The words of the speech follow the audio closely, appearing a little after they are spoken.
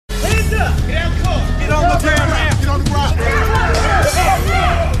up! Get out cold! Get on the ground! Get on the ground!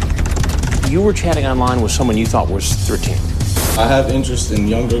 You were chatting online with someone you thought was 13. I have interest in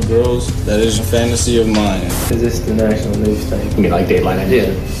younger girls. That is a fantasy of mine. Is this the national news thing? You mean like Dateline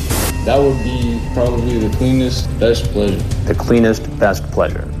idea? That would be probably the cleanest, best pleasure. The cleanest, best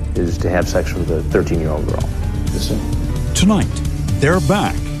pleasure is to have sex with a 13-year-old girl. Yes, sir. Tonight, they're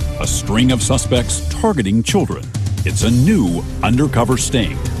back. A string of suspects targeting children. It's a new undercover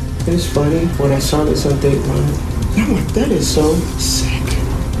sting. It's funny when I saw this on Dateline. I'm like, that is so sick.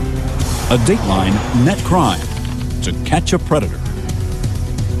 A Dateline net crime. To catch a predator.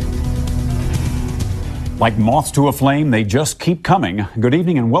 Like moths to a flame, they just keep coming. Good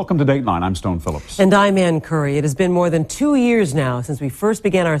evening and welcome to Dateline. I'm Stone Phillips. And I'm Ann Curry. It has been more than 2 years now since we first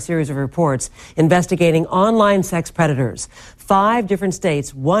began our series of reports investigating online sex predators. 5 different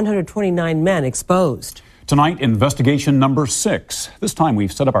states, 129 men exposed. Tonight, investigation number 6. This time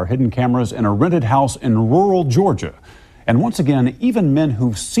we've set up our hidden cameras in a rented house in rural Georgia. And once again, even men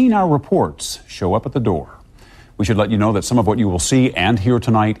who've seen our reports show up at the door. We should let you know that some of what you will see and hear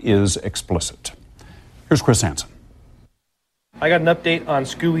tonight is explicit. Here's Chris Hansen. I got an update on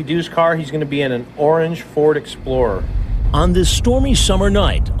Scooby-Doo's car. He's going to be in an orange Ford Explorer. On this stormy summer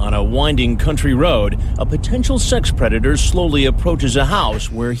night, on a winding country road, a potential sex predator slowly approaches a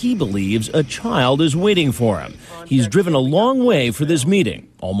house where he believes a child is waiting for him. He's driven a long way for this meeting,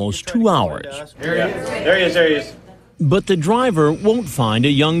 almost 2 hours. There he is. But the driver won't find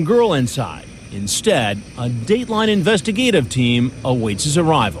a young girl inside. Instead, a Dateline investigative team awaits his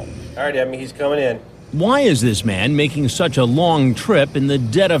arrival. All right, Emmy, he's coming in. Why is this man making such a long trip in the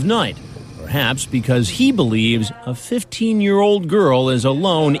dead of night? Perhaps because he believes a 15-year-old girl is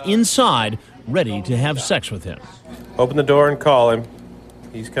alone inside, ready to have sex with him. Open the door and call him.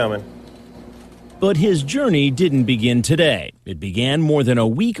 He's coming. But his journey didn't begin today. It began more than a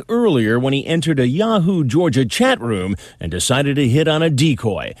week earlier when he entered a Yahoo Georgia chat room and decided to hit on a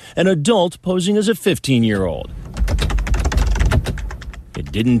decoy, an adult posing as a 15-year-old.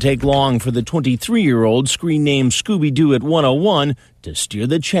 It didn't take long for the 23-year-old, screen named Scooby-Doo at 101, to steer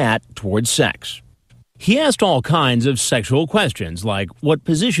the chat towards sex. He asked all kinds of sexual questions, like, what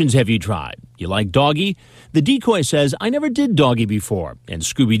positions have you tried? You like doggy? The decoy says, I never did doggy before. And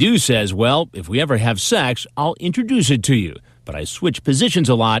Scooby-Doo says, well, if we ever have sex, I'll introduce it to you. But I switch positions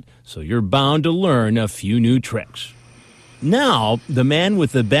a lot, so you're bound to learn a few new tricks. Now, the man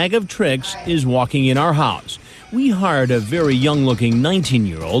with the bag of tricks is walking in our house. We hired a very young-looking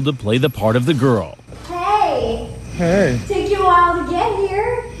 19-year-old to play the part of the girl. Hey! Hey. Took you a while to get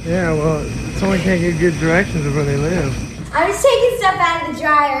here. Yeah, well, someone can't get good directions of where they live. I'm just taking stuff out of the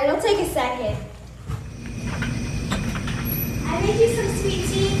dryer. It'll take a second. I made you some sweet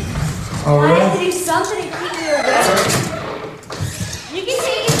tea. Oh, I really? have to do something to keep you awake. You can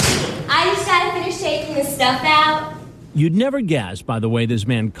take a seat. I just gotta finish taking the stuff out. You'd never guess, by the way this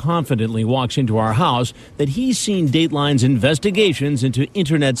man confidently walks into our house, that he's seen Dateline's investigations into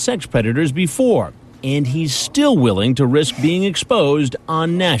internet sex predators before. And he's still willing to risk being exposed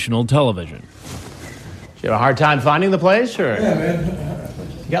on national television. You have a hard time finding the place, or? Yeah, man.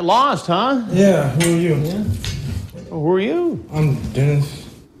 You got lost, huh? Yeah, who are you? Yeah. Well, who are you? I'm Dennis.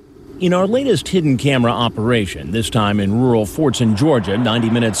 In our latest hidden camera operation, this time in rural Fortson, Georgia, 90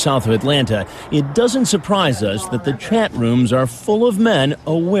 minutes south of Atlanta, it doesn't surprise us that the chat rooms are full of men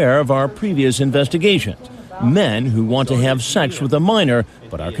aware of our previous investigations. Men who want to have sex with a minor,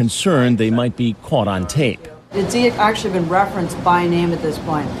 but are concerned they might be caught on tape. It's actually been referenced by name at this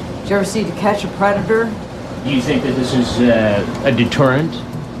point. Did you ever see To Catch a Predator? Do you think that this is a deterrent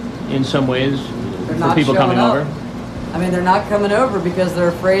in some ways for people coming over? I mean, they're not coming over because they're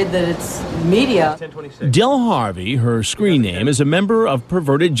afraid that it's media. Del Harvey, her screen name, is a member of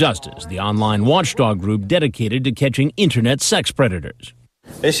Perverted Justice, the online watchdog group dedicated to catching internet sex predators.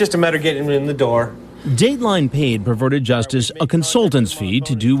 It's just a matter of getting him in the door. Dateline paid Perverted Justice a consultant's fee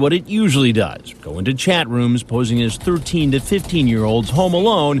to do what it usually does, go into chat rooms posing as 13 to 15-year-olds home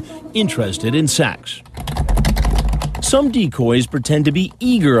alone, interested in sex. Some decoys pretend to be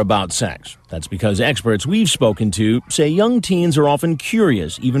eager about sex. That's because experts we've spoken to say young teens are often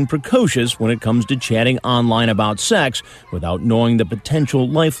curious, even precocious, when it comes to chatting online about sex without knowing the potential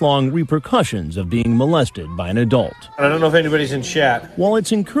lifelong repercussions of being molested by an adult. I don't know if anybody's in chat. While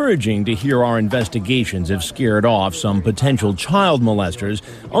it's encouraging to hear our investigations have scared off some potential child molesters,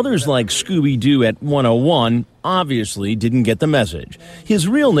 others like Scooby-Doo at 101 obviously didn't get the message. His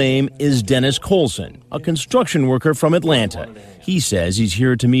real name is Dennis Colson, a construction worker from Atlanta. He says he's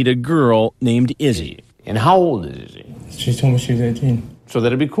here to meet a girl named Izzy. And how old is Izzy? She told me she was 18. So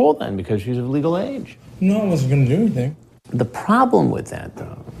that'd be cool then, because she's of legal age. No, I wasn't going to do anything. The problem with that,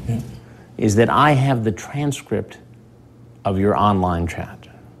 though, is that I have the transcript of your online chat.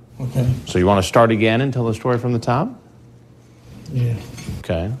 Okay. So you want to start again and tell the story from the top? Yeah.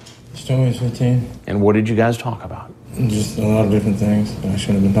 Okay. Story is 15. And what did you guys talk about? Just a lot of different things that I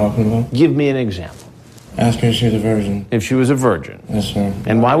shouldn't have been talking about. Give me an example. Ask her if she was a virgin. If she was a virgin. Yes, sir.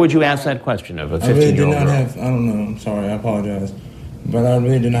 And why would you ask that question of a 15-year-old I really did not girl? have, I don't know, I'm sorry, I apologize. But I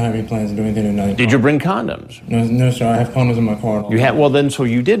really did not have any plans to do anything tonight. Did you bring condoms? No, sir, I have condoms in my car. You had, well then, so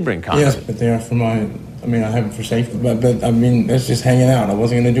you did bring condoms. Yes, but they are for my, I mean, I have them for safety. But I mean, that's just hanging out. I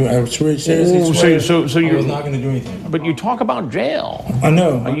wasn't going to do it. I seriously swear, so I was not going to do anything. But you talk about jail. I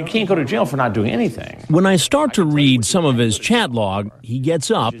know. You can't go to jail for not doing anything. When I start to read some of his chat log, he gets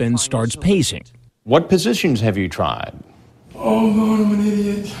up and starts pacing. What positions have you tried? Oh, God, I'm an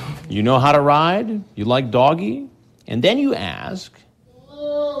idiot. You know how to ride? You like doggy? And then you ask...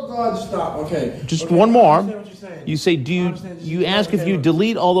 Oh, God, stop. Okay. Just okay, one more. You say, you ask if you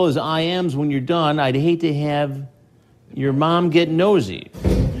delete all those IMs when you're done. I'd hate to have your mom get nosy.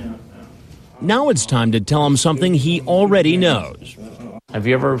 Now it's time to tell him something he already knows. Have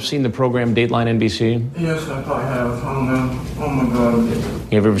you ever seen the program Dateline NBC? Yes, I probably have. I don't know. Oh, my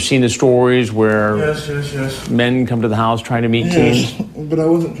God. You ever seen the stories where Yes. men come to the house trying to meet Yes, teens? but I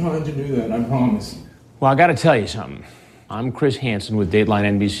wasn't trying to do that, I promise. Well, I got to tell you something. I'm Chris Hansen with Dateline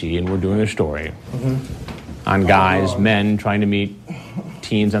NBC, and we're doing a story on guys, men trying to meet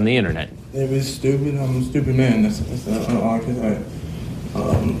teens on the internet. It was stupid. I'm a stupid man. That's all I could say.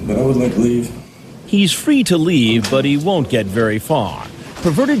 But I would like to leave. He's free to leave, but he won't get very far.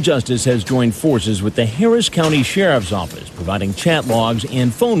 Perverted Justice has joined forces with the Harris County Sheriff's Office, providing chat logs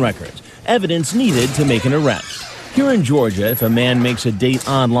and phone records, evidence needed to make an arrest. Here in Georgia, if a man makes a date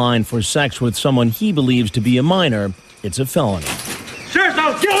online for sex with someone he believes to be a minor, it's a felony. Sheriff,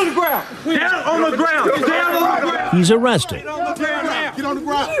 get on the ground! Down on the ground! Get down on the ground! He's arrested. Get on the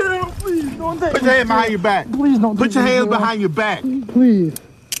ground! Please, don't take Put your hands behind your back. Please don't Put your hands behind your back. Please.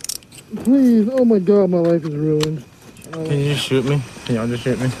 Please. Oh my God, my life is ruined. Can you just shoot me? Can y'all just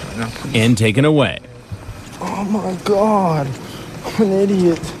shoot me? No. And taken away. Oh my God. I'm an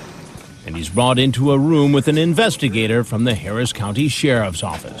idiot. And he's brought into a room with an investigator from the Harris County Sheriff's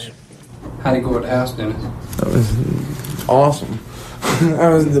Office. How'd it go at the house, Dennis? That was awesome. That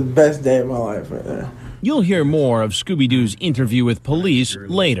was the best day of my life right there. You'll hear more of Scooby-Doo's interview with police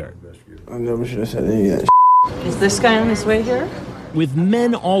later. I never should have said any of that. Is this guy on his way here? With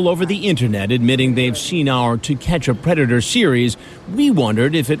men all over the internet admitting they've seen our To Catch a Predator series, we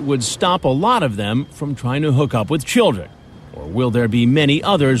wondered if it would stop a lot of them from trying to hook up with children. Or will there be many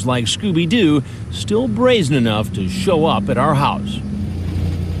others like Scooby-Doo still brazen enough to show up at our house?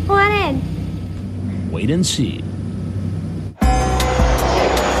 Come on in. Wait and see.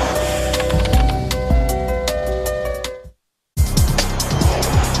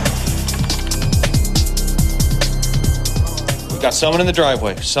 Got someone in the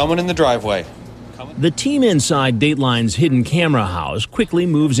driveway. Someone in the driveway. The team inside Dateline's hidden camera house quickly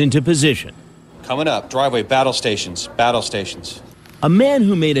moves into position. Coming up. Driveway. Battle stations. Battle stations. A man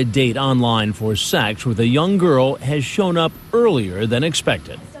who made a date online for sex with a young girl has shown up earlier than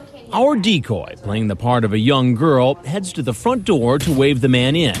expected. Our decoy, playing the part of a young girl, heads to the front door to wave the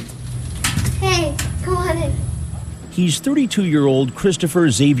man in. Hey, come on in. He's 32-year-old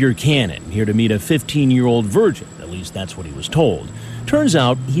Christopher Xavier Cannon, here to meet a 15-year-old virgin. At least that's what he was told. Turns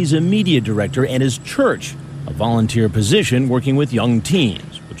out he's a media director at his church, a volunteer position working with young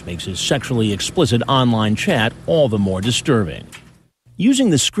teens, which makes his sexually explicit online chat all the more disturbing. Using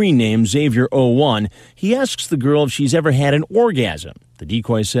the screen name Xavier01, he asks the girl if she's ever had an orgasm. The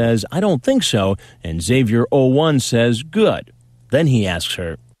decoy says, "I don't think so," and Xavier01 says, "Good." Then he asks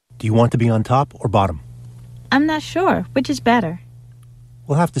her, "Do you want to be on top or bottom?" I'm not sure. Which is better?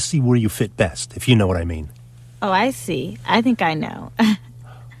 We'll have to see where you fit best, if you know what I mean. Oh, I see. I think I know.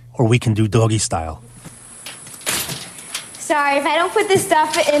 Or we can do doggy style. Sorry, if I don't put this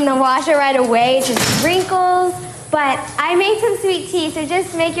stuff in the washer right away, it just wrinkles. But I made some sweet tea, so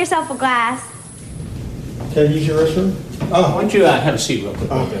just make yourself a glass. Can I use your restroom? Oh, why don't you have a seat real quick?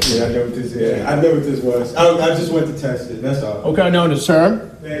 Yeah, I know what this is. I know what this was. I just went to test it, that's all. Okay, noted, sir.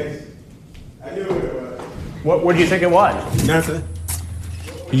 Thanks. I knew what it was. What do you think it was? Nothing.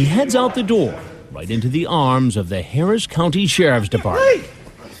 He heads out the door, right into the arms of the Harris County Sheriff's Department. Hey!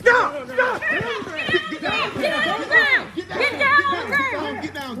 Stop! Stop! Get on the ground! Get down on the ground!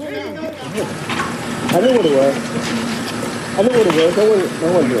 Get down! I knew what it was. I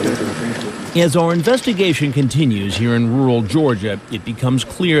wasn't doing anything. As our investigation continues here in rural Georgia, it becomes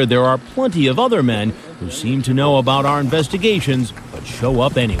clear there are plenty of other men who seem to know about our investigations, but show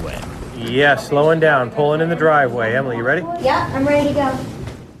up anyway. Yeah, slowing down, pulling in the driveway. Emily, you ready? Yep, I'm ready to go.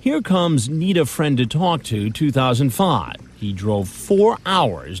 Here comes Need a Friend to Talk to 2005. He drove 4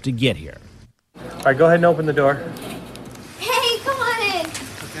 hours to get here. All right, go ahead and open the door. Hey, come on in.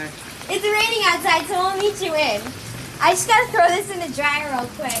 Okay. It's raining outside, so we'll meet you in. I just gotta throw this in the dryer real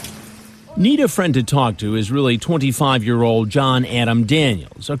quick. Need a Friend to Talk to is really 25-year-old John Adam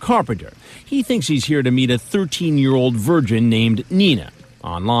Daniels, a carpenter. He thinks he's here to meet a 13-year-old virgin named Nina.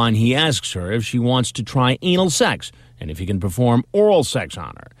 Online, he asks her if she wants to try anal sex and if he can perform oral sex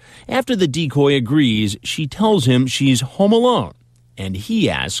on her. After the decoy agrees, she tells him she's home alone, and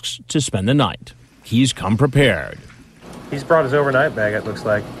he asks to spend the night. He's come prepared. He's brought his overnight bag, it looks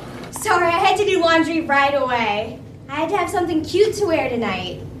like. Sorry, I had to do laundry right away. I had to have something cute to wear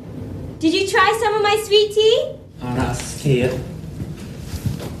tonight. Did you try some of my sweet tea? I'm not scared.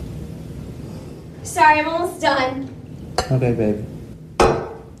 Sorry, I'm almost done. Okay, baby.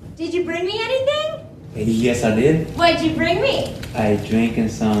 Did you bring me anything? Yes, I did. What'd you bring me? I drinking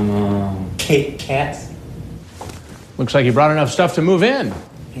some Kit Kats. Looks like you brought enough stuff to move in.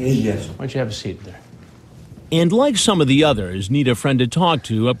 Yes. Why don't you have a seat there? And like some of the others, Need a Friend to Talk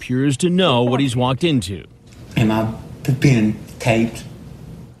to appears to know what he's walked into. Am I being taped?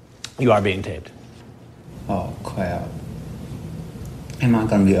 You are being taped. Oh, crap. Am I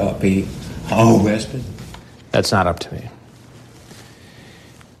going to be upbeat? Arrested? That's not up to me.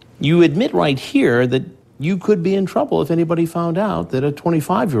 You admit right here that you could be in trouble if anybody found out that a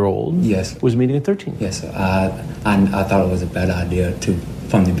 25-year-old was meeting a 13. Yes, sir. I thought it was a bad idea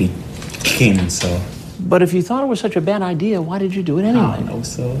from the beginning, so. But if you thought it was such a bad idea, why did you do it anyway? I don't know,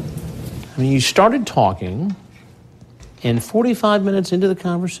 so. I mean, you started talking, and 45 minutes into the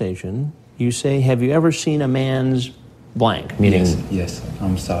conversation, you say, have you ever seen a man's blank? Meaning, yes,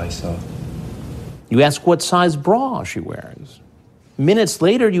 I'm sorry, sir. You ask what size bra she wears. Minutes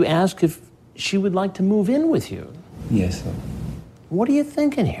later, you ask if she would like to move in with you. Yes, sir. What are you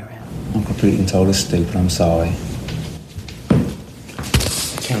thinking here, Al? I'm completely and totally stupid. I'm sorry.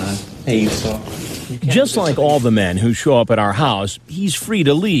 Can I leave, sir? Just like all the men who show up at our house, he's free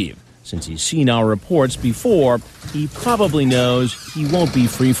to leave. Since he's seen our reports before, he probably knows he won't be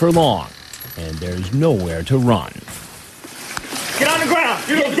free for long. And there's nowhere to run. Get on the ground!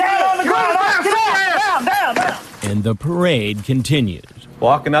 Get down on the ground! Get down! And the parade continues.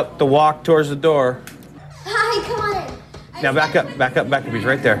 Walking up the walk towards the door. Hi, come on in. Now back up. He's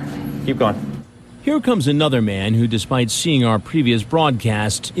right there. Keep going. Here comes another man who, despite seeing our previous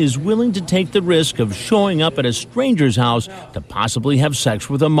broadcasts, is willing to take the risk of showing up at a stranger's house to possibly have sex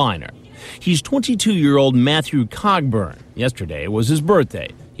with a minor. He's 22-year-old Matthew Cogburn. Yesterday was his birthday.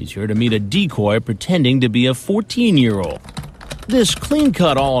 He's here to meet a decoy pretending to be a 14-year-old. This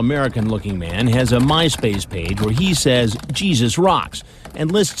clean-cut, all-American-looking man has a MySpace page where he says Jesus rocks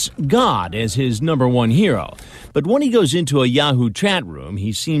and lists God as his #1 hero. But when he goes into a Yahoo chat room,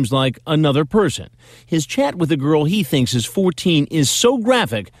 he seems like another person. His chat with a girl he thinks is 14 is so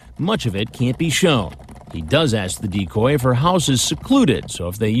graphic, much of it can't be shown. He does ask the decoy if her house is secluded, so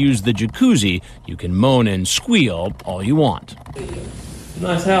if they use the jacuzzi, you can moan and squeal all you want.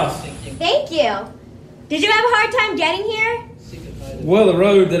 Nice house. Thank you. Did you have a hard time getting here? Well, the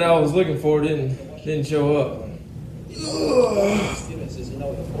road that I was looking for didn't show up.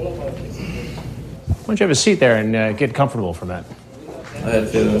 Why don't you have a seat there and get comfortable from that? I had a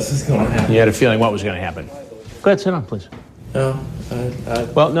feeling this was going to happen. You had a feeling what was going to happen. Go ahead, sit down, please. No,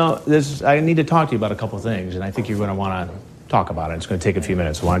 Well, no, I need to talk to you about a couple of things, and I think you're going to want to talk about it. It's going to take a few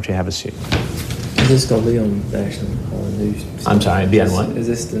minutes, so why don't you have a seat? Is this going to be on national news? I'm sorry, be on what? Is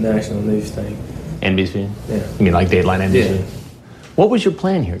this the national news thing? NBC? Yeah. You mean like Dateline NBC? Yeah. What was your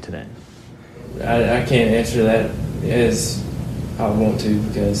plan here today? I can't answer that as I want to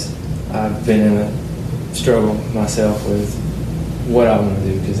because I've been in a struggle myself with what I want to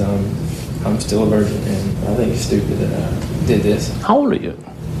do because I'm still a virgin and I think it's stupid that I did this. How old are you?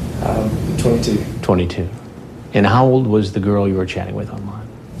 I'm 22. 22. And how old was the girl you were chatting with online?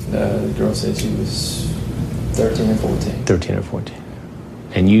 The girl said she was 13 or 14. 13 or 14.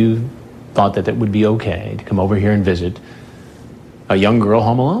 And you thought that it would be okay to come over here and visit a young girl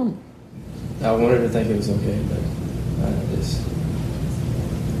home alone? I wanted to think it was okay, but I just...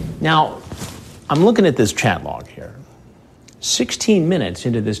 Now, I'm looking at this chat log here. 16 minutes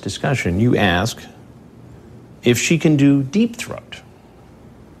into this discussion, you ask if she can do deep throat.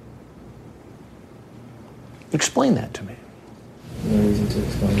 Explain that to me. No reason to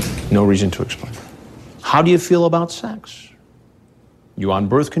explain it. No reason to explain. How do you feel about sex? You on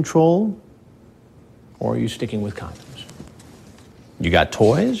birth control, or are you sticking with condoms? You got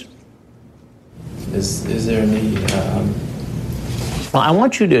toys? Is there a need? Well, I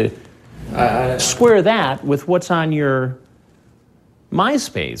want you to square that with what's on your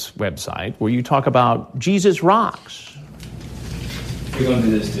MySpace website where you talk about Jesus rocks. We're going to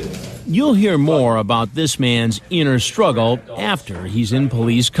do this too. You'll hear more about this man's inner struggle after he's in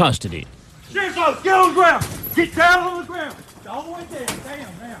police custody. Get on the ground. Get down on the ground. All the way down.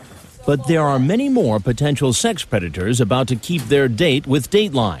 Down. But there are many more potential sex predators about to keep their date with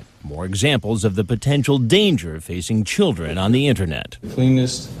Dateline. More examples of the potential danger facing children on the internet.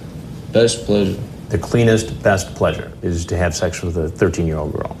 Cleanest, best pleasure. The cleanest, best pleasure is to have sex with a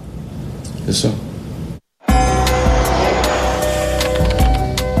 13-year-old girl. Yes, sir.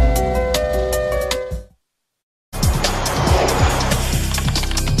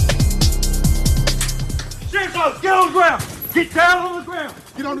 Get on the ground. Get down on the ground.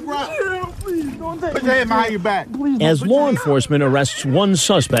 Get on the ground. Please, don't put your hand behind your back. As law enforcement arrests one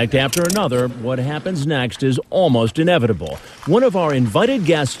suspect after another, what happens next is almost inevitable. One of our invited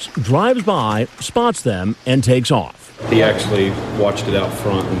guests drives by, spots them, and takes off. He actually watched it out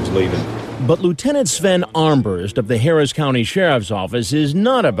front and was leaving. But Lieutenant Sven Armburst of the Harris County Sheriff's Office is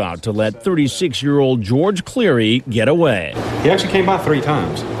not about to let 36-year-old George Cleary get away. He actually came by 3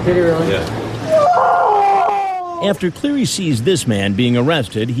 times. Did he really? Yeah. After Cleary sees this man being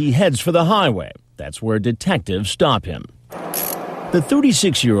arrested, he heads for the highway. That's where detectives stop him. The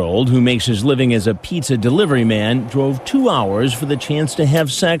 36-year-old, who makes his living as a pizza delivery man, drove 2 hours for the chance to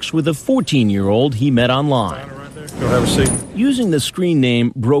have sex with a 14-year-old he met online. Go have a seat. Using the screen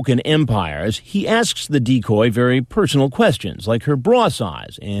name Broken Empires, he asks the decoy very personal questions like her bra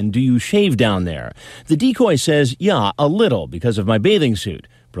size and do you shave down there? The decoy says, yeah, a little because of my bathing suit.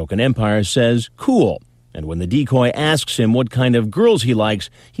 Broken Empires says, cool. And when the decoy asks him what kind of girls he likes,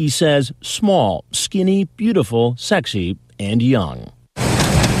 he says small, skinny, beautiful, sexy, and young.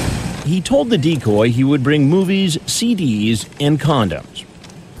 He told the decoy he would bring movies, CDs, and condoms.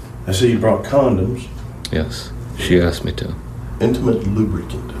 I see you brought condoms. Yes, she asked me to. Intimate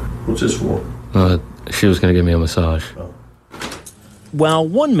lubricant. What's this for? She was going to give me a massage. While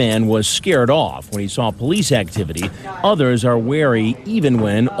one man was scared off when he saw police activity, others are wary even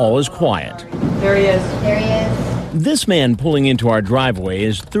when all is quiet. There he is. There he is. This man pulling into our driveway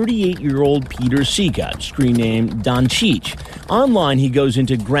is 38-year-old Peter Sika, screen name Don Cheech. Online, he goes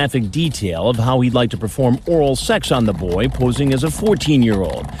into graphic detail of how he'd like to perform oral sex on the boy posing as a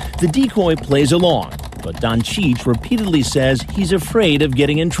 14-year-old. The decoy plays along, but Don Cheech repeatedly says he's afraid of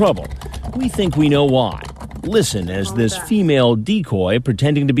getting in trouble. We think we know why. Listen as this female decoy,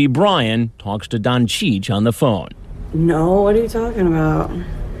 pretending to be Brian, talks to Don Cheech on the phone. No, what are you talking about?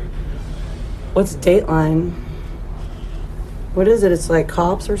 What's Dateline? What is it? It's like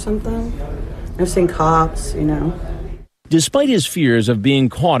Cops or something? I've seen Cops, you know. Despite his fears of being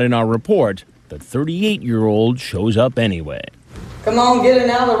caught in our report, the 38-year-old shows up anyway. Come on, get in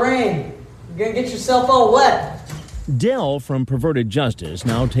out of the rain. You're gonna get yourself all wet. Dell from Perverted Justice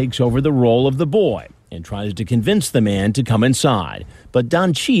now takes over the role of the boy and tries to convince the man to come inside. But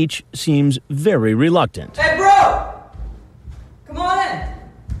Don Cheech seems very reluctant. Hey, bro! Come on in.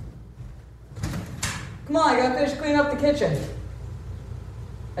 Come on, I gotta finish cleaning up the kitchen.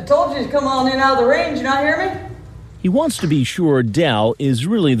 I told you to come on in out of the rain. Did you not hear me? He wants to be sure Dell is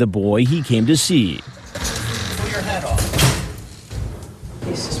really the boy he came to see. Pull your head off.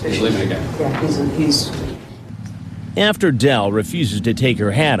 He's suspicious. He's leaving again. Yeah, he's... After Dell refuses to take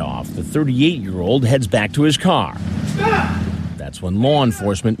her hat off, the 38-year-old heads back to his car. That's when law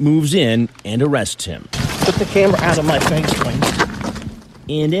enforcement moves in and arrests him. Put the camera out of my face, please.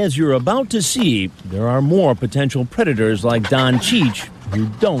 And as you're about to see, there are more potential predators like Don Cheech who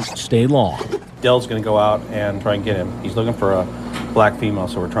don't stay long. Dell's going to go out and try and get him. He's looking for a black female,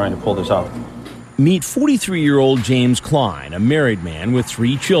 so we're trying to pull this off. Meet 43-year-old James Klein, a married man with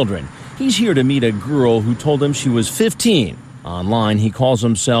 3 children. He's here to meet a girl who told him she was 15. Online, he calls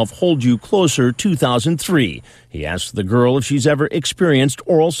himself Hold You Closer 2003. He asks the girl if she's ever experienced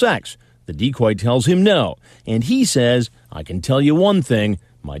oral sex. The decoy tells him no, and he says, I can tell you one thing,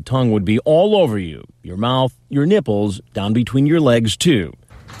 my tongue would be all over you, your mouth, your nipples, down between your legs too.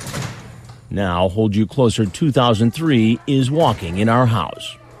 Now, Hold You Closer 2003 is walking in our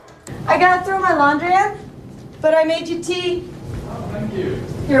house. I gotta throw my laundry in, but I made you tea. Oh, thank you.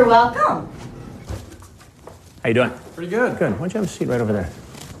 You're welcome. How you doing? Pretty good. Good. Why don't you have a seat right over there?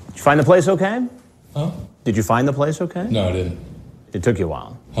 Did you find the place okay? Huh? Did you find the place okay? No, I didn't. It took you a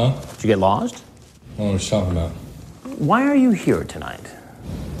while. Huh? Did you get lost? I don't know what you're talking about. Why are you here tonight?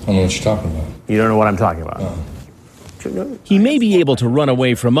 I don't know what you're talking about. You don't know what I'm talking about? No. He may be able to run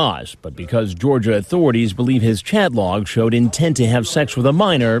away from us, but because Georgia authorities believe his chat log showed intent to have sex with a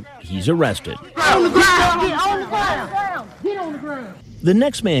minor, he's arrested. Get on the ground! Get on the ground! Get on the ground! The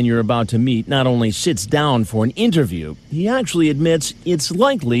next man you're about to meet not only sits down for an interview, he actually admits it's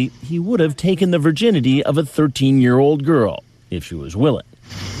likely he would have taken the virginity of a 13-year-old girl if she was willing.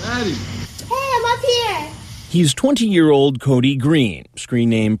 Maddie. Hey, I'm up here. He's 20-year-old Cody Green, screen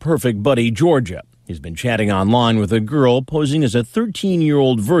name Perfect Buddy Georgia. He's been chatting online with a girl posing as a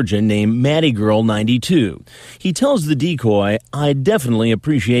 13-year-old virgin named Maddie Girl 92. He tells the decoy, "I definitely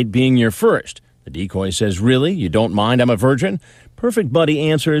appreciate being your first." The decoy says, "Really? You don't mind I'm a virgin?" Perfect Buddy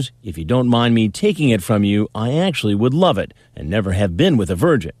answers, "If you don't mind me taking it from you, I actually would love it and never have been with a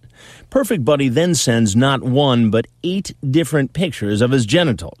virgin." Perfect Buddy then sends not one but 8 different pictures of his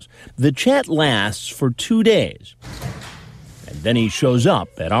genitals. The chat lasts for 2 days. And then he shows up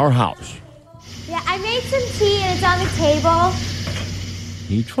at our house. Yeah, I made some tea and it's on the table.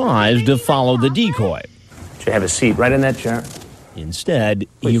 He tries to follow the decoy. Should have a seat right in that chair. Instead,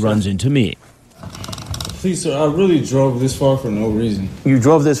 he runs into me. Please, sir, I really drove this far for no reason. You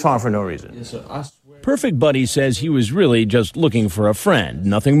drove this far for no reason? Yes, sir. I swear. Perfect Buddy says he was really just looking for a friend,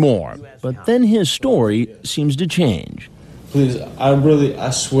 nothing more. But then his story seems to change. Please, I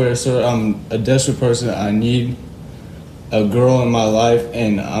swear, sir, I'm a desperate person. I need a girl in my life,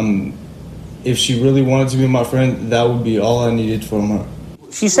 and if she really wanted to be my friend, that would be all I needed from her.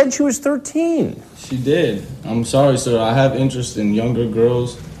 She said she was 13. She did. I'm sorry, sir. I have interest in younger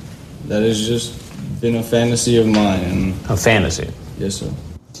girls. That has just been a fantasy of mine. A fantasy? Yes, sir.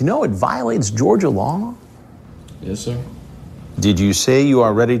 Do you know it violates Georgia law? Yes, sir. Did you say you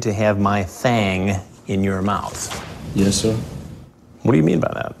are ready to have my thang in your mouth? Yes, sir. What do you mean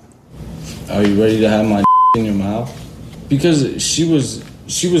by that? Are you ready to have my in your mouth? Because she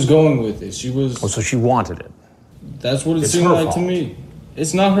was going with it. She was. Oh, so she wanted it. That's what it It's seemed her like fault. to me.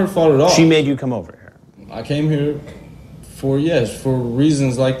 It's not her fault at all. She made you come over here. I came here for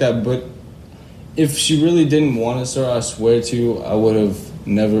reasons like that. But if she really didn't want it, sir, I swear to you, I would have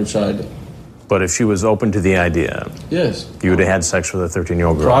never tried it. But if she was open to the idea, yes, you would have had sex with a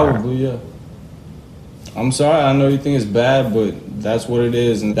 13-year-old girl. Probably, yeah. I'm sorry, I know you think it's bad, but that's what it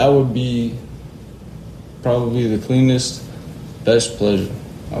is. And that would be probably the cleanest, best pleasure,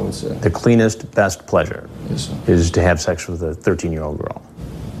 I would say. The cleanest, best pleasure Yes, sir. is to have sex with a 13-year-old girl.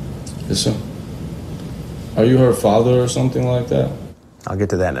 Yes, sir. Are you her father or something like that? I'll get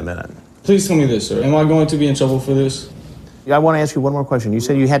to that in a minute. Please tell me this, sir. Am I going to be in trouble for this? I want to ask you one more question. You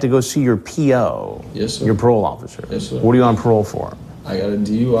said you had to go see your PO. Yes, sir. Your parole officer. Yes, sir. What are you on parole for? I got a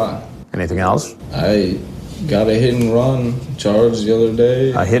DUI. Anything else? I got a hit and run charge the other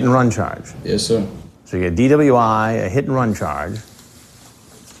day. A hit and run charge? Yes, sir. So you get DWI, a hit and run charge.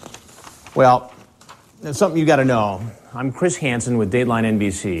 Well, that's something you got to know. I'm Chris Hansen with Dateline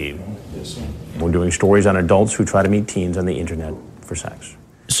NBC. Yes, sir. We're doing stories on adults who try to meet teens on the internet for sex.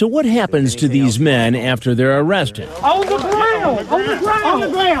 So what happens to these men after they're arrested? On the ground! On the ground! On the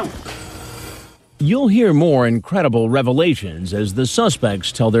ground! You'll hear more incredible revelations as the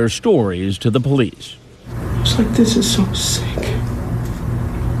suspects tell their stories to the police. It's like, this is so sick.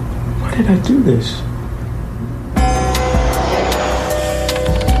 Why did I do this?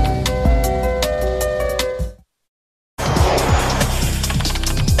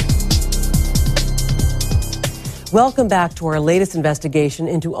 Welcome back to our latest investigation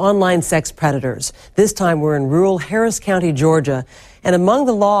into online sex predators. This time we're in rural Harris County, Georgia. And among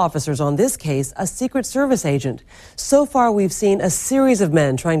the law officers on this case, a Secret Service agent. So far, we've seen a series of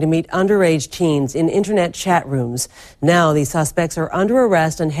men trying to meet underage teens in internet chat rooms. Now these suspects are under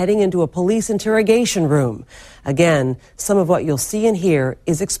arrest and heading into a police interrogation room. Again, some of what you'll see and hear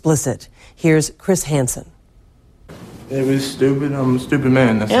is explicit. Here's Chris Hansen. It was stupid. I'm a stupid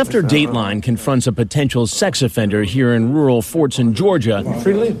man. After Dateline confronts a potential sex offender here in rural Fortson, Georgia,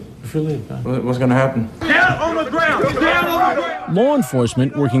 Free to leave. Free to leave. What's going to happen? Down on the ground! Down on the ground! law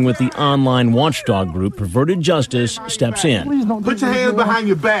enforcement working with the online watchdog group Perverted Justice steps in. Put your hands behind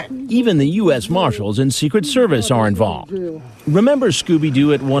your back. Even the U.S. Marshals and Secret Service are involved. Remember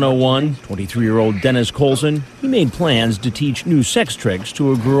Scooby-Doo at 101? 23-year-old Dennis Colson? He made plans to teach new sex tricks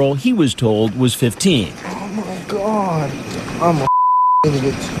to a girl he was told was 15. Oh my God, I'm a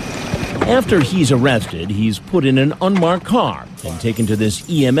idiot. After he's arrested, he's put in an unmarked car and taken to this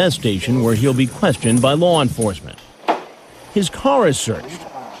EMS station where he'll be questioned by law enforcement. His car is searched.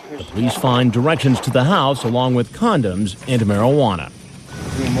 The police find directions to the house along with condoms and marijuana.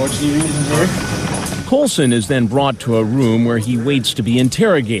 More TVs in here? Colson is then brought to a room where he waits to be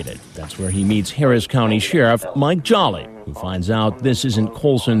interrogated. That's where he meets Harris County Sheriff Mike Jolly. who finds out this isn't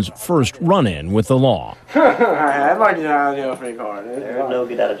Colson's first run-in with the law. I'd like to get out of jail free card. There's no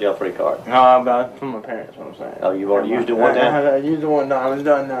get out of jail free card. No, but from my parents, what I'm saying. Oh, you've already used it one time? I used it one time. It's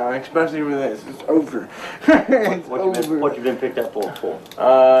done now, especially with this. It's over. It's What you been picked up for?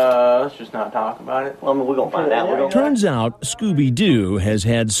 Let's just not talk about it. Well, I mean, we're going to find out. Turns out Scooby-Doo has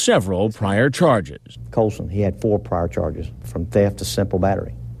had several prior charges. Colson, he had 4 prior charges, from theft to simple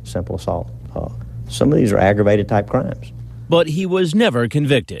battery, simple assault. Some of these are aggravated type crimes. But he was never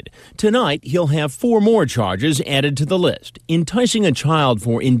convicted. Tonight, he'll have 4 more charges added to the list: enticing a child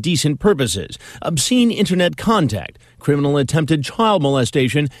for indecent purposes, obscene internet contact, criminal attempted child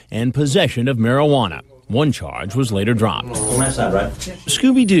molestation, and possession of marijuana. One charge was later dropped. On that side, right?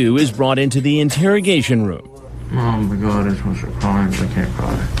 Scooby-Doo is brought into the interrogation room. Oh my God, I supposed to cry, but I can't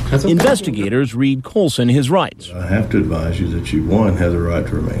cry. Investigators read Colson his rights. I have to advise you that you, one, have the right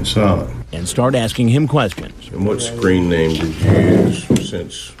to remain silent. And start asking him questions. And what screen name did you use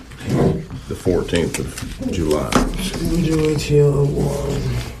since the 14th of July?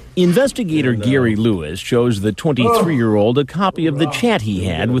 Investigator Gary Lewis shows the 23-year-old a copy of the chat he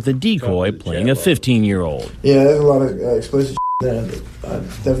had with a decoy playing a 15-year-old. Yeah, there's a lot of explicit there that I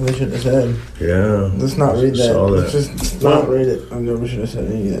definitely shouldn't have said. Yeah. Let's not read that. Saw that. Let's just not read it. I never should have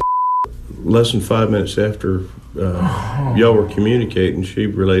said any of that. Less than 5 minutes after y'all were communicating, she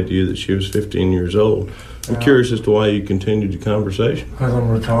relayed to you that she was 15 years old. I'm curious as to why you continued the conversation. Because I'm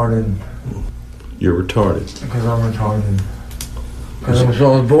retarded. You're retarded. Because I'm retarded. Because I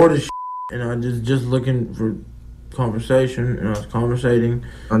was bored as and I just looking for conversation, and I was conversating.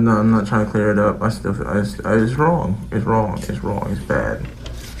 I'm not trying to clear it up. It's wrong. It's wrong. It's wrong. It's bad.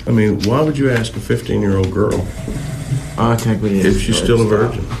 I mean, why would you ask a 15-year-old girl if she's still a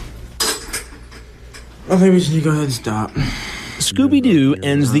virgin? I think we should go ahead and stop. Scooby-Doo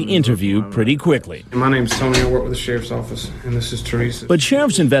ends the interview pretty quickly. My name's Tony. I work with the sheriff's office, and this is Teresa. But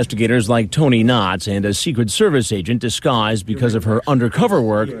sheriff's investigators like Tony Knotts and a Secret Service agent disguised because of her undercover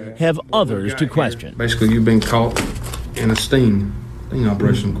work have others to question. Basically, you've been caught in a sting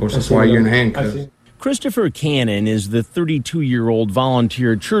operation. Of course, that's why you're in handcuffs. Christopher Cannon is the 32-year-old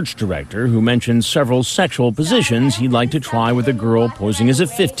volunteer church director who mentioned several sexual positions he'd like to try with a girl posing as a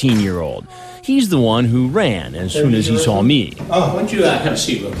 15-year-old. He's the one who ran as soon as he saw me. Why don't you have a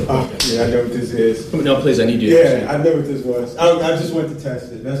seat real quick? Yeah, I know what this is. No, please, I need you. Yeah, I know what this was. I just went to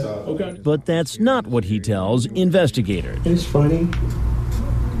test it, that's all. Okay. But that's not what he tells investigators. It's funny.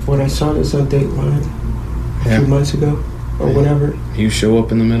 When I saw this on Dateline a few months ago, or whatever. You show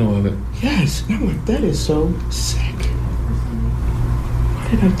up in the middle of it. Yes, I'm like, that is so sick. Why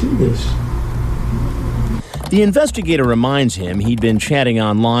did I do this? The investigator reminds him he'd been chatting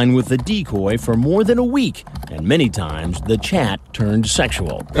online with the decoy for more than a week, and many times the chat turned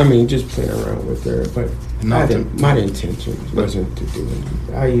sexual. I mean, just playing around with her, but my intention wasn't to do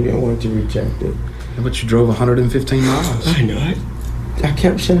it. I didn't want to reject it. Yeah, but you drove 115 miles. I know it. I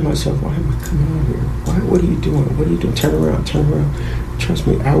kept saying to myself, why am I coming over here? What are you doing? What are you doing? Turn around, turn around. Trust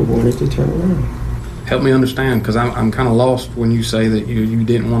me, I wanted to turn around. Help me understand, because I'm kind of lost when you say that you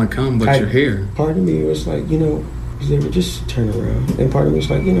didn't want to come, but you're here. Part of me was like, they were just turn around. And part of me was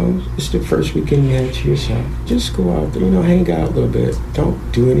like, it's the first weekend you had to yourself. Just go out there, hang out a little bit. Don't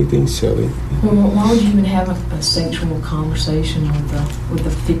do anything silly. Well, why would you even have a sexual conversation with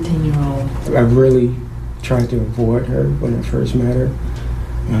a 15-year-old? I really tried to avoid her when I first met her.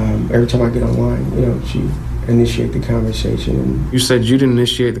 Every time I get online, she initiate the conversation. And you said you didn't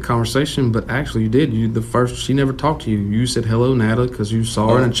initiate the conversation, but actually you did. She never talked to you. You said hello, Natalie, because you saw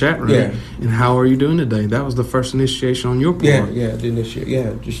her in a chat room. Yeah. And how are you doing today? That was the first initiation on your part. Yeah, the initiate.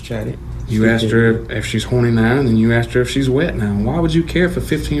 Yeah, just chatting. You asked her if she's horny now, and then you asked her if she's wet now. Why would you care if a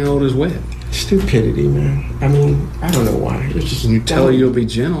 15-year-old is wet? Stupidity, man. I mean, I don't know why. It's just. When you tell her you'll be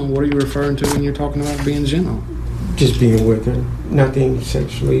gentle, what are you referring to when you're talking about being gentle? Just being with her. Nothing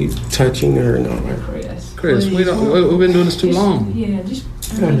sexually touching her and all that. Chris, we've been doing this too long. Yeah, just.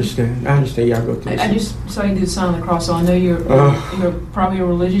 I understand. Y'all go through this. I just saw you do the sign of the cross, so I know you're probably a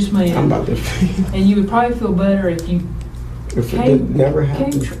religious man. I'm about to. And you would probably feel better if you. If it never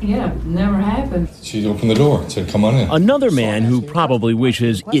happened. Never happened. She opened the door and said, come on in. Another man who probably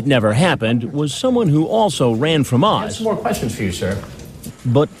wishes it never happened was someone who also ran from I have us, some more questions for you, sir.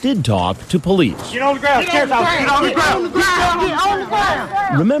 but did talk to police. Get on the ground. Get on the ground. Get on the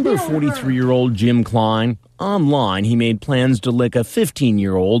ground. Remember 43-year-old Jim Klein? Online, he made plans to lick a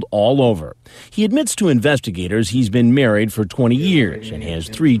 15-year-old all over. He admits to investigators he's been married for 20 years and has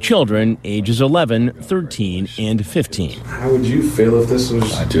 3 children, ages 11, 13, and 15. How would you feel if this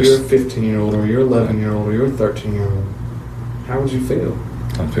was your 15-year-old or your 11-year-old or your 13-year-old? How would you feel?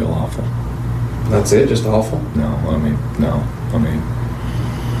 I feel awful. That's it? Just awful? No. I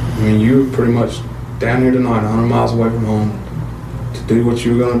mean, you were pretty much down here tonight, 100 miles away from home, to do what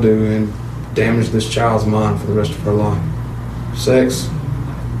you were going to do and damage this child's mind for the rest of her life. Sex,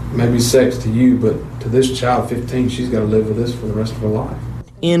 maybe sex to you, but to this child, 15, she's got to live with this for the rest of her life.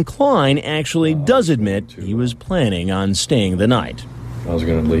 And Klein actually does admit he was planning on staying the night. I was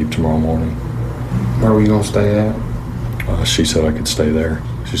going to leave tomorrow morning. Where were you going to stay at? She said I could stay there.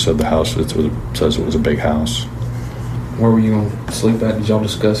 She said the house says it was a big house. Where were you going to sleep at? Did y'all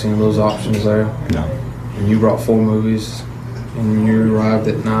discuss any of those options there? No. And you brought 4 movies, and you arrived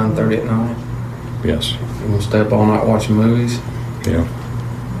at 9:30 at night? Yes. You going to stay up all night watching movies? Yeah.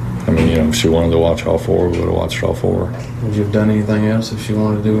 I mean, if she wanted to watch all 4, we would have watched all 4. Would you have done anything else if she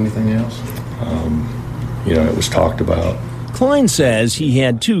wanted to do anything else? It was talked about. Klein says he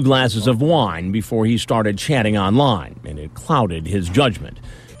had 2 glasses of wine before he started chatting online, and it clouded his judgment.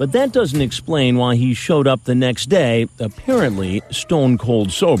 But that doesn't explain why he showed up the next day, apparently stone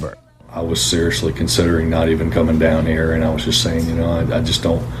cold sober. I was seriously considering not even coming down here, and I was just saying, I just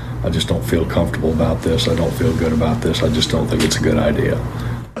don't feel comfortable about this. I don't feel good about this. I just don't think it's a good idea.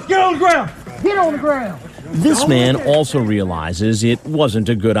 Get on the ground! Get on the ground! This man also realizes it wasn't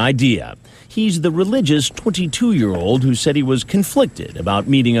a good idea. He's the religious 22-year-old who said he was conflicted about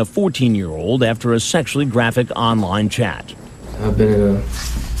meeting a 14-year-old after a sexually graphic online chat. I've been in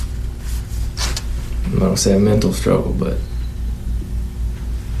I'm not going to say a mental struggle, but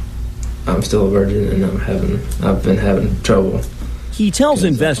I'm still a virgin and I've been having trouble. He tells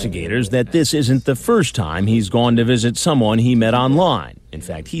investigators that this isn't the first time he's gone to visit someone he met online. In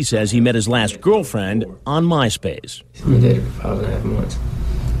fact, he says he met his last girlfriend on MySpace. We dated for 5.5 months,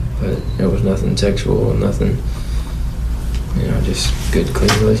 but there was nothing sexual, nothing, just good,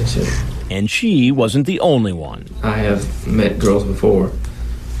 clean relationship. And she wasn't the only one. I have met girls before,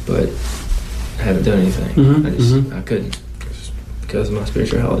 but I haven't done anything. I couldn't, because of my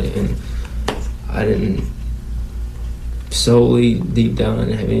spirituality, and I didn't solely deep down I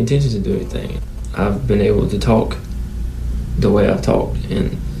didn't have any intentions to do anything. I've been able to talk the way I've talked,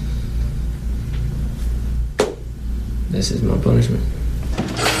 and this is my punishment.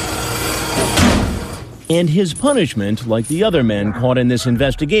 And his punishment, like the other men caught in this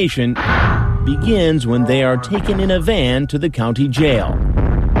investigation, begins when they are taken in a van to the county jail.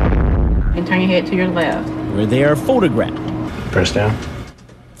 And turn your head to your left. Where they are photographed. Press down.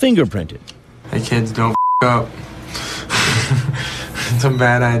 Fingerprinted. Hey kids, don't up. It's a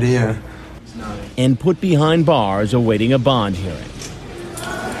bad idea. And put behind bars awaiting a bond hearing.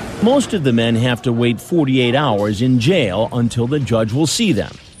 Most of the men have to wait 48 hours in jail until the judge will see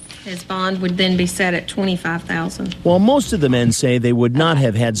them. His bond would then be set at $25,000. While most of the men say they would not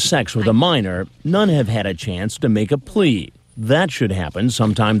have had sex with a minor, none have had a chance to make a plea. That should happen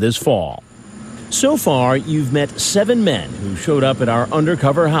sometime this fall. So far, you've met 7 men who showed up at our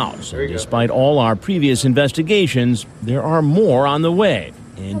undercover house. And despite all our previous investigations, there are more on the way,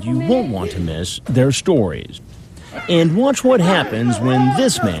 and you won't want to miss their stories. And watch what happens when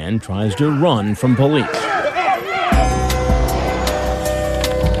this man tries to run from police.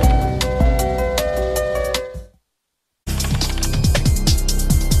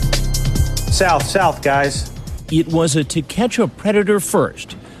 South, guys. It was a to catch a predator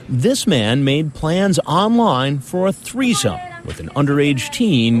first. This man made plans online for a threesome with an underage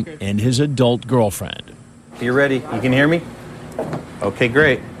teen and his adult girlfriend. You ready? You can hear me? Okay,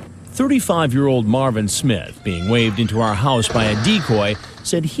 great. 35-year-old Marvin Smith, being waved into our house by a decoy,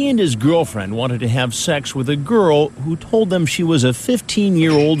 said he and his girlfriend wanted to have sex with a girl who told them she was a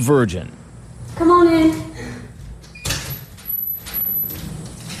 15-year-old virgin. Come on in.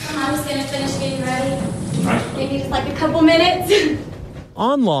 I'm just gonna finish getting ready. Maybe just like a couple minutes.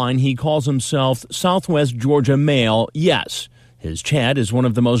 Online, he calls himself Southwest Georgia Male Yes. His chat is one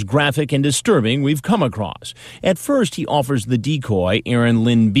of the most graphic and disturbing we've come across. At first, he offers the decoy, Erin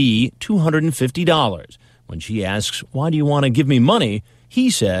Lynn B., $250. When she asks, "Why do you want to give me money?" he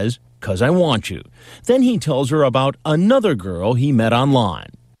says, "'Cause I want you." Then he tells her about another girl he met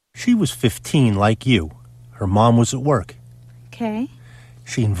online. She was 15 like you. Her mom was at work. Okay.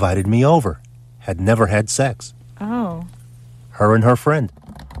 She invited me over. Had never had sex. Oh. Her and her friend.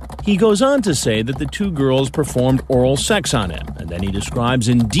 He goes on to say that the 2 girls performed oral sex on him, and then he describes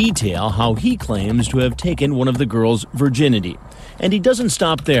in detail how he claims to have taken one of the girls' virginity. And he doesn't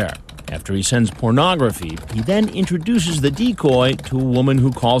stop there. After he sends pornography, he then introduces the decoy to a woman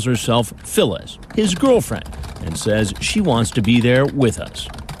who calls herself Phyllis, his girlfriend, and says she wants to be there with us.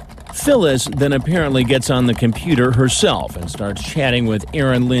 Phyllis then apparently gets on the computer herself and starts chatting with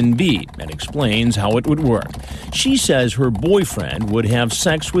Erin Lynn B. and explains how it would work. She says her boyfriend would have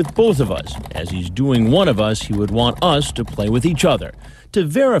sex with both of us. As he's doing one of us, he would want us to play with each other. To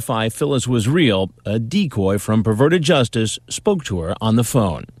verify Phyllis was real, a decoy from Perverted Justice spoke to her on the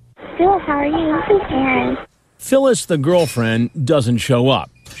phone. Phil, how are you? This is Erin. Phyllis, the girlfriend, doesn't show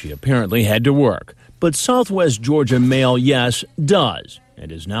up. She apparently had to work. But Southwest Georgia Mail Yes does,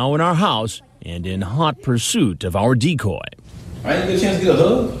 and is now in our house and in hot pursuit of our decoy. I didn't get a chance to get a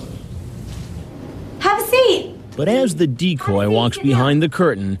hug. Have a seat. But as the decoy walks behind the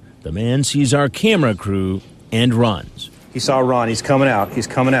curtain, the man sees our camera crew and runs. He saw Ron. He's coming out. He's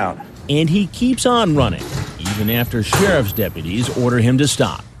coming out. And he keeps on running, even after sheriff's deputies order him to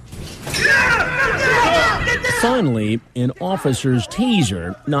stop. Finally, an officer's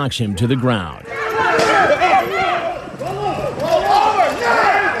taser knocks him to the ground.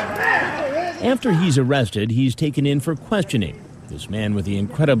 After he's arrested, he's taken in for questioning. This man with the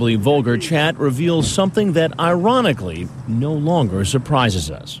incredibly vulgar chat reveals something that, ironically, no longer surprises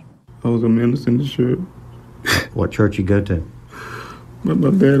us. I was a minister in the church. What church you go to? My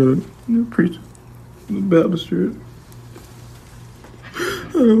dad was a preacher in the Baptist church.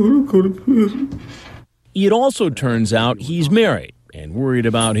 I don't want to go to prison. It also turns out he's married and worried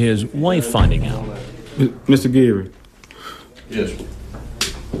about his wife finding out. Mr. Gary. Yes.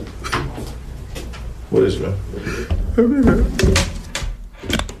 What is that?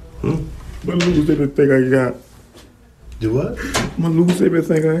 My lose everything I got. Do what? I'm gonna lose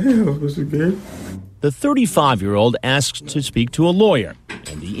everything I have, Mr. Gary. The 35-year-old asks to speak to a lawyer,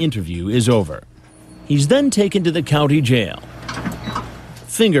 and the interview is over. He's then taken to the county jail,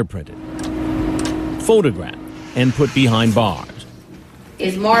 fingerprinted, photographed, and put behind bars.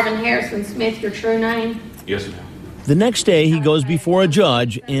 Is Marvin Harrison Smith your true name? Yes, ma'am. The next day, he goes before a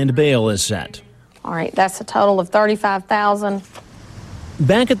judge, and bail is set. All right, that's a total of $35,000.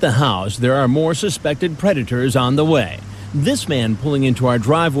 Back at the house, there are more suspected predators on the way. This man pulling into our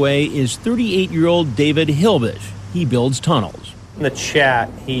driveway is 38-year-old David Hilbish. He builds tunnels. In the chat,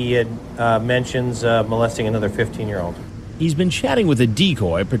 he mentions molesting another 15-year-old. He's been chatting with a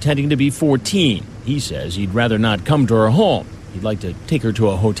decoy pretending to be 14. He says he'd rather not come to her home. He'd like to take her to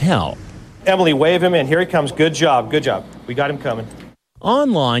a hotel. Emily, wave him in. Here he comes. Good job. Good job. We got him coming.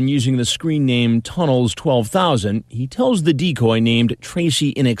 Online, using the screen name Tunnels 12,000, he tells the decoy named Tracy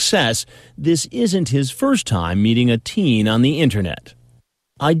in Excess this isn't his first time meeting a teen on the internet.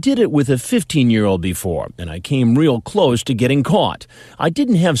 I did it with a 15-year-old before, and I came real close to getting caught. I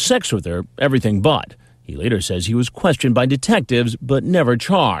didn't have sex with her, everything but. He later says he was questioned by detectives, but never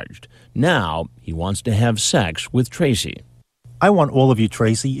charged. Now, he wants to have sex with Tracy. I want all of you,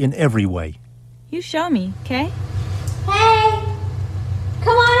 Tracy, in every way. You show me, okay? Hey!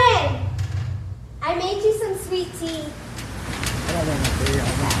 Come on in. I made you some sweet tea.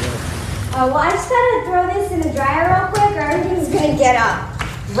 Oh, well, I just gotta throw this in the dryer real quick or everything's gonna get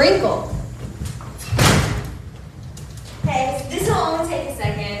wrinkled. Hey, this will only take a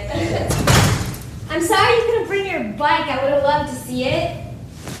second. I'm sorry you couldn't bring your bike. I would have loved to see it.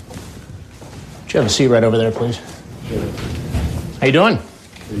 Would you have a seat right over there, please? Sure. How you doing?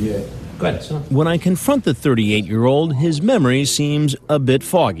 Yeah. Go ahead, son. When I confront the 38-year-old, his memory seems a bit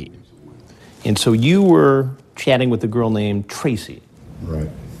foggy. And so you were chatting with a girl named Tracy. Right.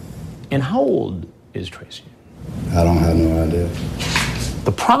 And how old is Tracy? I don't have no idea.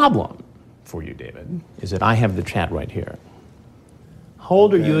 The problem for you, David, is that I have the chat right here. How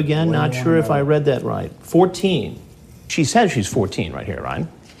old are you again? Not sure if I read that right. 14. She says she's 14 right here, right?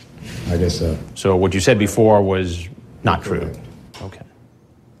 I guess so. So what you said before was not true. Okay.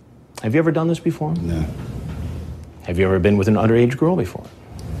 Have you ever done this before? No. Have you ever been with an underage girl before?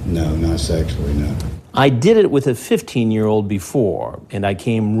 No, not sexually, no. I did it with a 15-year-old before, and I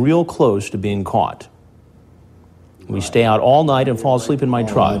came real close to being caught. We stay out all night and fall asleep in my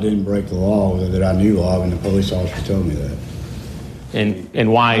truck. I didn't break the law that I knew of, and the police officer told me that.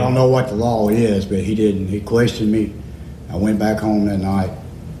 And why? I don't know what the law is, but he didn't. He questioned me. I went back home that night,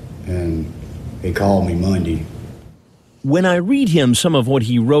 and he called me Monday. When I read him some of what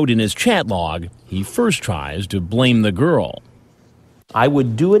he wrote in his chat log, he first tries to blame the girl. I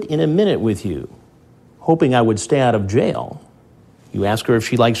would do it in a minute with you, hoping I would stay out of jail. You ask her if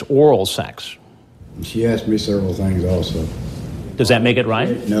she likes oral sex. And she asked me several things also. Does that make it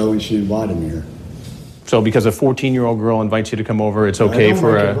right? No, and she invited me here. So because a 14-year-old girl invites you to come over, it's okay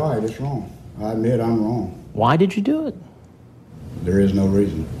for a... Right, it's wrong. I admit I'm wrong. Why did you do it? There is no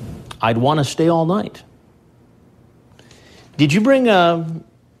reason. I'd want to stay all night. Did you bring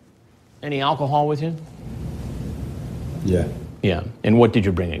any alcohol with you? Yeah. Yeah. And what did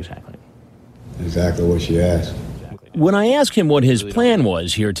you bring exactly? Exactly what she asked. When I ask him what his plan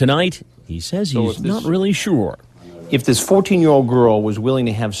was here tonight, he says he's not really sure. If this 14-year-old girl was willing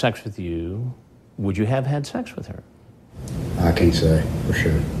to have sex with you, would you have had sex with her? I can't say for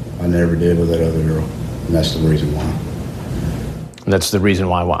sure. I never did with that other girl, and that's the reason why. That's the reason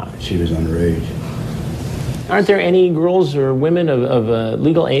why? She was underage. Aren't there any girls or women of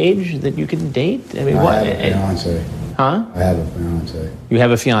legal age that you can date? I mean, I what? have a fiance. Huh? I have a fiance. You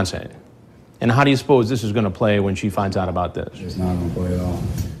have a fiance. And how do you suppose this is going to play when she finds out about this? It's not going to play at all.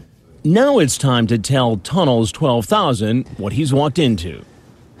 Now it's time to tell Tunnels 12,000 what he's walked into.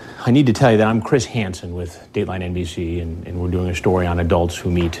 I need to tell you that I'm Chris Hansen with Dateline NBC, and we're doing a story on adults who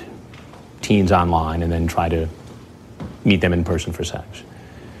meet teens online and then try to meet them in person for sex.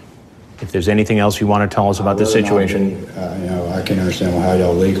 If there's anything else you want to tell us about this situation... I can't understand how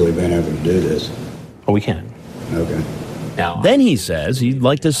y'all legally been able to do this. Oh, we can. Okay. Now, then he says he'd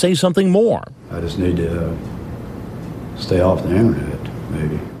like to say something more. I just need to stay off the internet,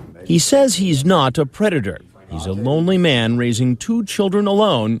 maybe. He says he's not a predator. He's a lonely man raising 2 children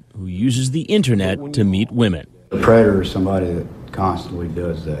alone who uses the internet to meet women. A predator is somebody that constantly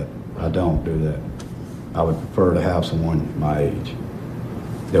does that. I don't do that. I would prefer to have someone my age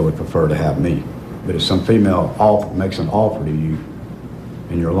that would prefer to have me. But if some female makes an offer to you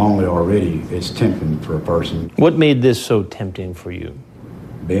and you're lonely already, it's tempting for a person. What made this so tempting for you?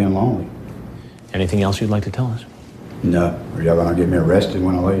 Being lonely. Anything else you'd like to tell us? No. Are y'all going to get me arrested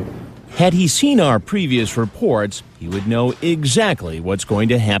when I leave? Had he seen our previous reports, he would know exactly what's going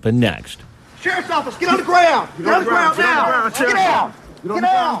to happen next. Sheriff's office, get on the ground! Get on the ground now! Get out! Get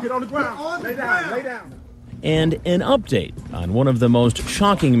out! Get on the ground! Lay down! Lay down! And an update on one of the most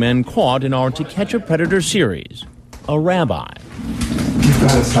shocking men caught in our To Catch a Predator series, a rabbi. You've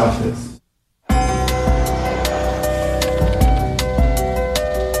got to stop this.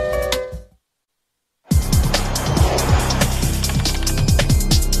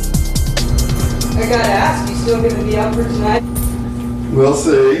 I gotta ask, you still gonna be up for tonight? We'll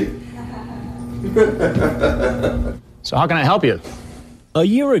see. So how can I help you? A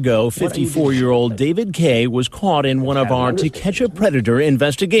year ago, 54-year-old David Kay was caught in one of our To Catch a Predator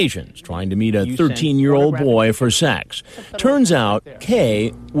investigations, trying to meet a 13-year-old boy for sex. Turns out,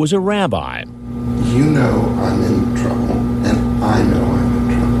 Kay was a rabbi. You know I'm in trouble, and I know I'm in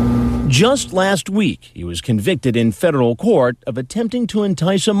trouble. Just last week, he was convicted in federal court of attempting to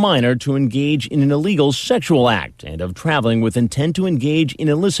entice a minor to engage in an illegal sexual act and of traveling with intent to engage in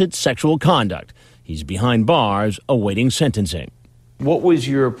illicit sexual conduct. He's behind bars, awaiting sentencing. What was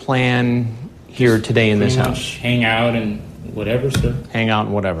your plan here today in this house? Hang out and whatever, sir. Hang out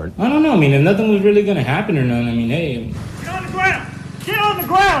and whatever. I don't know. I mean, if nothing was really going to happen or none, I mean, hey. Get on the ground! Get on the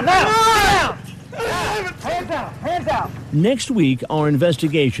ground now! Hands out! Hands out! Next week, our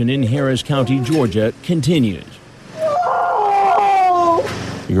investigation in Harris County, Georgia, continues.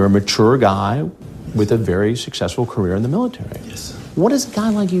 You're a mature guy with a very successful career in the military. Yes, sir. What does a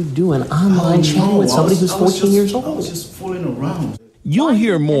guy like you do an online chatting with somebody who's 14 years old? I was just fooling around. You'll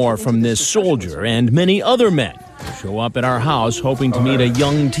hear more from this soldier and many other men who show up at our house hoping to meet a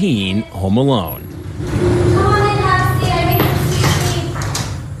young teen home alone.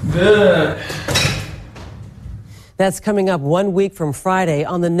 Good. That's coming up 1 week from Friday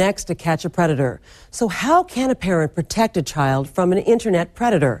on the next To Catch a Predator. So how can a parent protect a child from an internet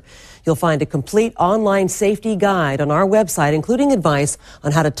predator? You'll find a complete online safety guide on our website, including advice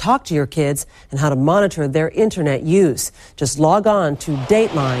on how to talk to your kids and how to monitor their internet use. Just log on to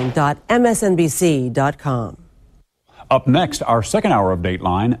dateline.msnbc.com. Up next, our second hour of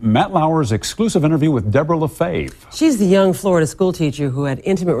Dateline, Matt Lauer's exclusive interview with Deborah LaFave. She's the young Florida schoolteacher who had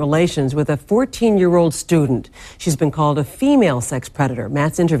intimate relations with a 14-year-old student. She's been called a female sex predator.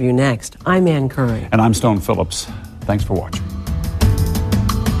 Matt's interview next. I'm Ann Curry. And I'm Stone Phillips. Thanks for watching.